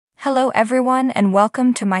Hello everyone and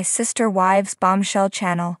welcome to my Sister Wives Bombshell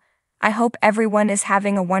channel. I hope everyone is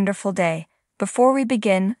having a wonderful day. Before we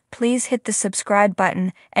begin, please hit the subscribe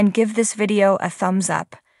button and give this video a thumbs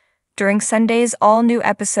up. During Sunday's all-new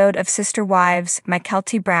episode of Sister Wives,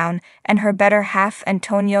 Kody Brown and her better half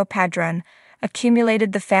Antonio Padron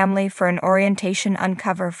accumulated the family for an orientation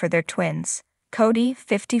uncover for their twins. Kody,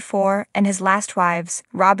 54, and his last wives,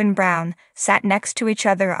 Robyn Brown, sat next to each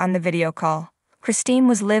other on the video call. Christine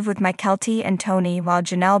was live with Kody and Tony while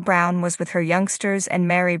Janelle Brown was with her youngsters and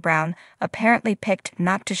Mary Brown, apparently picked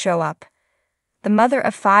not to show up. The mother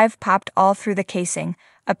of five popped all through the casing,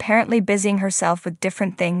 apparently busying herself with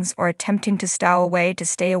different things or attempting to stow away to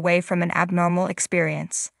stay away from an abnormal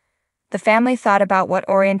experience. The family thought about what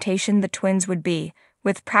orientation the twins would be,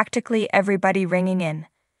 with practically everybody ringing in.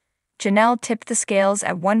 Janelle tipped the scales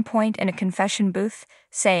at one point in a confession booth,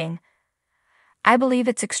 saying, "I believe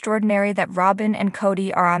it's extraordinary that Robyn and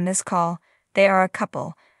Kody are on this call. They are a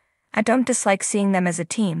couple. I don't dislike seeing them as a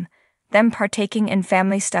team, them partaking in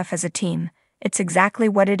family stuff as a team. It's exactly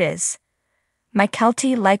what it is."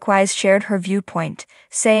 Kody likewise shared her viewpoint,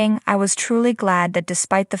 saying, "I was truly glad that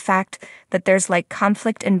despite the fact that there's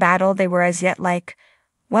conflict and battle, they were as yet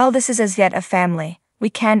well, this is as yet a family. We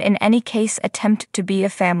can in any case attempt to be a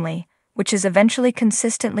family, which is eventually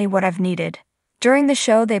consistently what I've needed." During the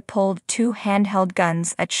show they pulled two handheld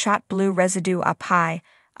guns that shot blue residue up high,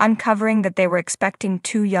 uncovering that they were expecting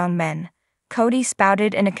two young men. Kody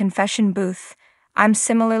spouted in a confession booth, "I'm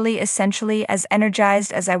similarly essentially as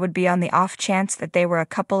energized as I would be on the off chance that they were a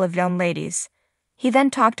couple of young ladies." He then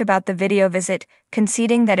talked about the video visit,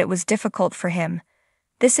 conceding that it was difficult for him.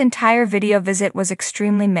 "This entire video visit was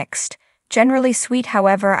extremely mixed. Generally sweet,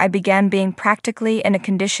 however, I began being practically in a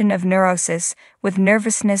condition of neurosis, with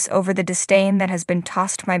nervousness over the disdain that has been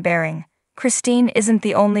tossed my bearing." Christine isn't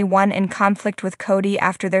the only one in conflict with Kody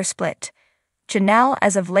after their split. Janelle,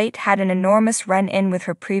 as of late, had an enormous run-in with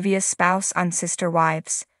her previous spouse on Sister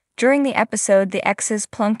Wives. During the episode, the exes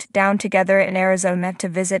plunked down together in Arizona to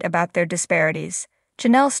visit about their disparities.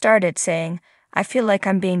 Janelle started saying, "I feel like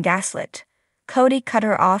I'm being gaslit." Kody cut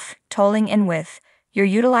her off, tolling in with, "You're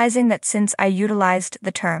utilizing that since I utilized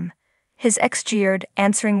the term." His ex jeered,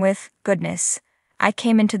 answering with, "Goodness. I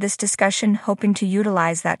came into this discussion hoping to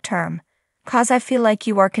utilize that term. 'Cause I feel like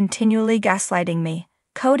you are continually gaslighting me."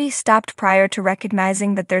 Kody stopped prior to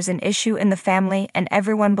recognizing that there's an issue in the family and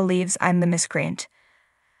everyone believes I'm the miscreant.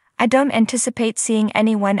 "I don't anticipate seeing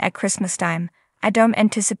anyone at Christmas time. I don't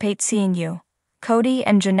anticipate seeing you." Kody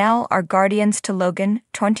and Janelle are guardians to Logan,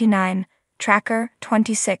 29, Tracker,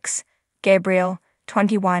 26, Gabriel,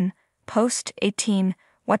 21, Post, 18,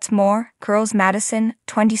 What's More, Girls Madison,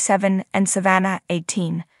 27, and Savannah,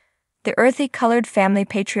 18. The earthy-colored family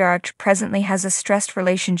patriarch presently has a stressed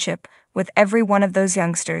relationship with every one of those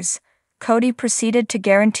youngsters. Kody proceeded to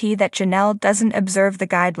guarantee that Janelle doesn't observe the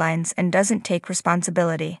guidelines and doesn't take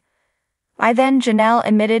responsibility. By then Janelle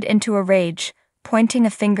emitted into a rage, pointing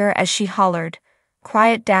a finger as she hollered,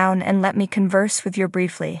 "Quiet down and let me converse with you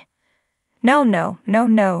briefly."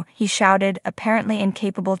 No, he shouted, apparently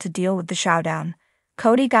incapable to deal with the showdown.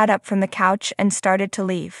 Kody got up from the couch and started to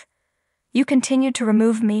leave. "You continue to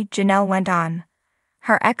remove me," Janelle went on.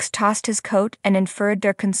 Her ex tossed his coat and inferred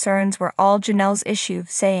their concerns were all Janelle's issue,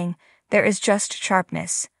 saying, "There is just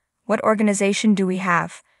sharpness. What organization do we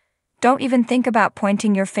have? Don't even think about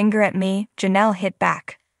pointing your finger at me," Janelle hit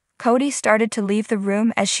back. Kody started to leave the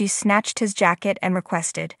room as she snatched his jacket and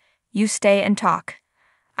requested, "You stay and talk."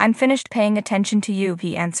 "I'm finished paying attention to you,"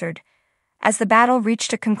 he answered. As the battle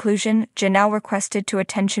reached a conclusion, Janelle requested to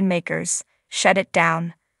attention makers, "Shut it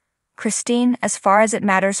down." Christine, as far as it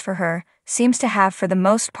matters for her, seems to have for the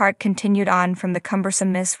most part continued on from the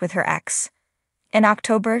cumbersomeness with her ex. In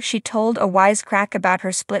October, she told a wisecrack about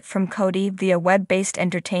her split from Kody via web-based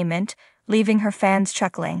entertainment, leaving her fans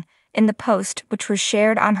chuckling. In the post, which was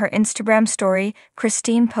shared on her Instagram story,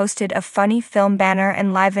 Christine posted a funny film banner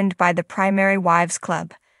enlivened by the Primary Wives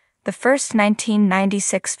Club. The first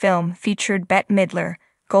 1996 film featured Bette Midler,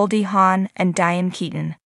 Goldie Hawn, and Diane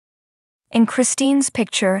Keaton. In Christine's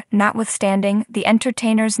picture, notwithstanding, the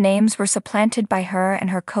entertainers' names were supplanted by her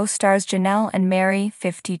and her co-stars Janelle and Mary,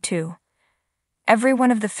 52. Every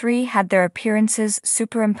one of the three had their appearances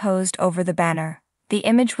superimposed over the banner. The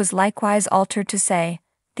image was likewise altered to say,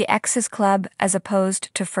 "The Exes Club" as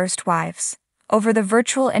opposed to First Wives. Over the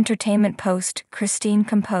virtual entertainment post, Christine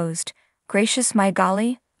composed, "Gracious my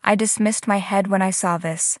golly, I dismissed my head when I saw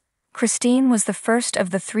this." Christine was the first of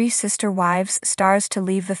the three Sister Wives stars to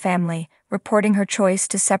leave the family, reporting her choice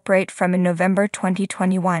to separate from in November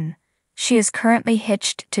 2021. She is currently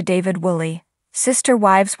hitched to David Woolley. Sister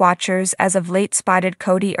Wives watchers as of late spotted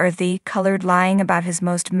Kody earthy-colored lying about his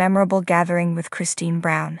most memorable gathering with Christine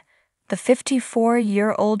Brown. The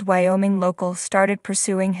 54-year-old Wyoming local started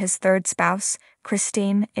pursuing his third spouse,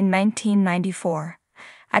 Christine, in 1994.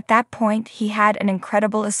 At that point, he had an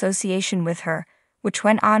incredible association with her, which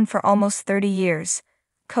went on for almost 30 years.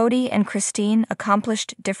 Kody and Christine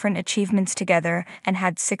accomplished different achievements together and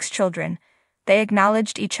had 6 children. They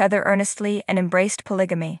acknowledged each other earnestly and embraced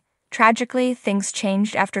polygamy. Tragically, things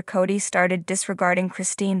changed after Kody started disregarding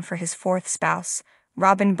Christine for his 4th spouse,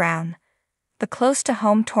 Robyn Brown. The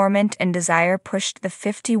close-to-home torment and desire pushed the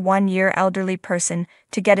 51-year elderly person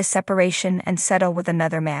to get a separation and settle with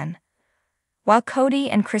another man. While Kody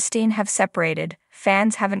and Christine have separated,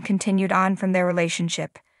 fans haven't continued on from their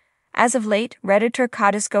relationship. As of late, Redditor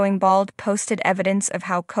 #KodisGoingBald posted evidence of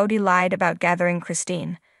how Kody lied about gathering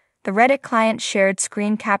Christine. The Reddit client shared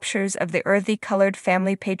screen captures of the earthy-colored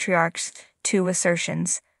family patriarch's 2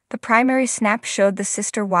 assertions. The primary snap showed the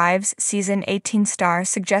Sister Wives season 18 star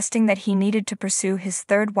suggesting that he needed to pursue his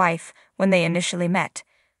 3rd wife when they initially met.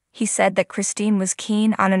 He said that Christine was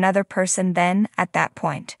keen on another person then, at that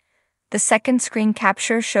point. The second screen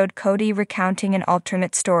capture showed Kody recounting an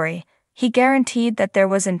alternate story. He guaranteed that there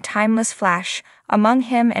was a timeless flash among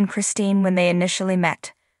him and Christine when they initially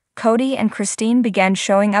met. Kody and Christine began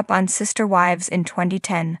showing up on Sister Wives in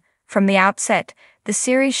 2010. From the outset, the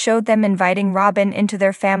series showed them inviting Robyn into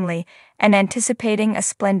their family and anticipating a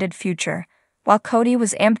splendid future. While Kody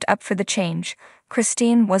was amped up for the change,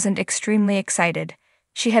 Christine wasn't extremely excited.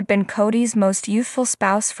 She had been Kody's most youthful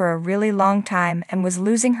spouse for a really long time and was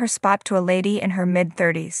losing her spot to a lady in her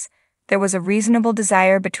mid-30s. There was a reasonable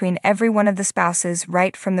desire between every one of the spouses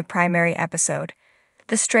right from the primary episode.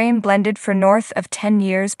 The strain blended for north of 10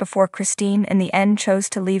 years before Christine in the end chose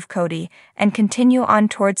to leave Kody and continue on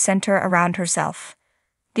towards center around herself.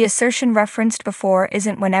 The assertion referenced before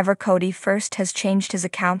isn't whenever Kody first has changed his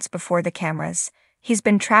accounts before the cameras. He's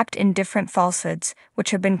been trapped in different falsehoods,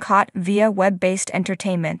 which have been caught via web-based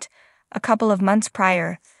entertainment. A couple of months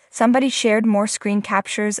prior, somebody shared more screen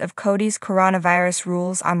captures of Kody's coronavirus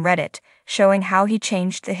rules on Reddit, showing how he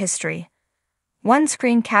changed the history. One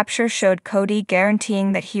screen capture showed Kody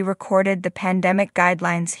guaranteeing that he recorded the pandemic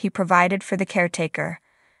guidelines he provided for the caretaker.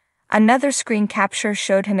 Another screen capture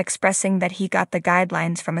showed him expressing that he got the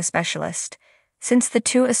guidelines from a specialist. Since the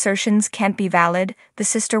 2 assertions can't be valid, the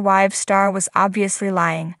Sister Wives star was obviously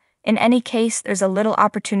lying. In any case, there's a little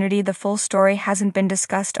opportunity the full story hasn't been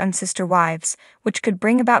discussed on Sister Wives, which could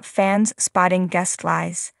bring about fans spotting guest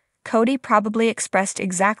lies. Kody probably expressed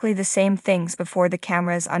exactly the same things before the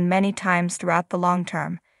cameras on many times throughout the long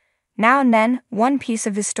term. Now and then, one piece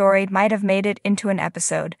of his story might have made it into an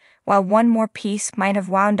episode, while one more piece might have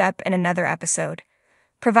wound up in another episode.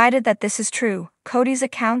 Provided that this is true, Kody's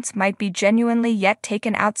accounts might be genuinely yet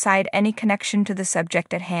taken outside any connection to the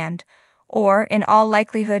subject at hand, or, in all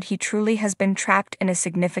likelihood, he truly has been trapped in a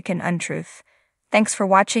significant untruth. Thanks for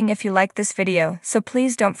watching. If you like this video, so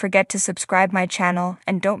please don't forget to subscribe my channel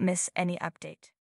and don't miss any update.